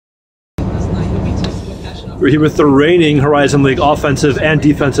We're here with the reigning Horizon League Offensive and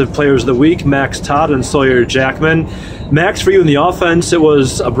Defensive Players of the Week, Max Todd and Sawyer Jackman. Max, for you in the offense, it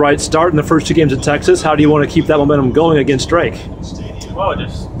was a bright start in the first two games at Texas. How do you want to keep that momentum going against Drake? Well,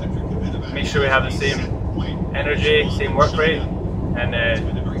 just make sure we have the same energy, same work rate, and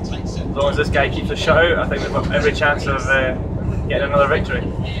as long as this guy keeps a shutout, I think we've got every chance of getting another victory.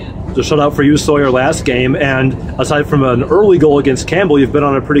 The shutout for you, Sawyer, last game, and aside from an early goal against Campbell, you've been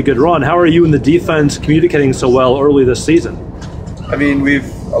on a pretty good run. How are you and the defense communicating so well early this season? I mean,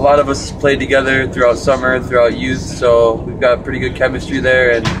 a lot of us played together throughout summer, throughout youth, so we've got pretty good chemistry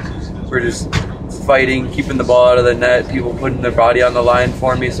there, and we're just fighting, keeping the ball out of the net, people putting their body on the line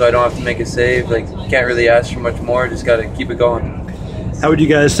for me so I don't have to make a save. Like, can't really ask for much more, just got to keep it going. How would you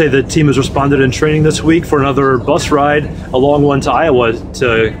guys say the team has responded in training this week for another bus ride, a long one to Iowa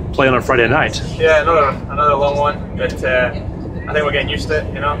to play on a Friday night? Yeah, another long one, but I think we're getting used to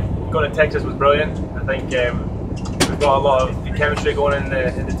it, you know. Going to Texas was brilliant. I think we've got a lot of good chemistry going in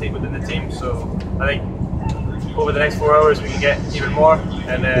the team, within the team, so I think over the next 4 hours we can get even more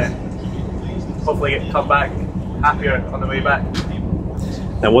and hopefully come back happier on the way back.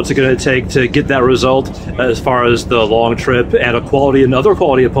 And what's it going to take to get that result as far as the long trip and another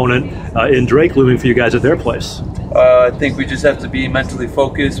quality opponent in Drake looming for you guys at their place? I think we just have to be mentally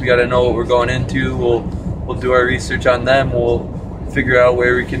focused. We got to know what we're going into. We'll do our research on them. We'll figure out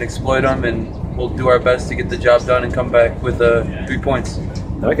where we can exploit them, and we'll do our best to get the job done and come back with 3 points.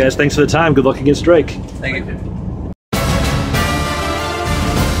 All right, guys. Thanks for the time. Good luck against Drake. Thank you.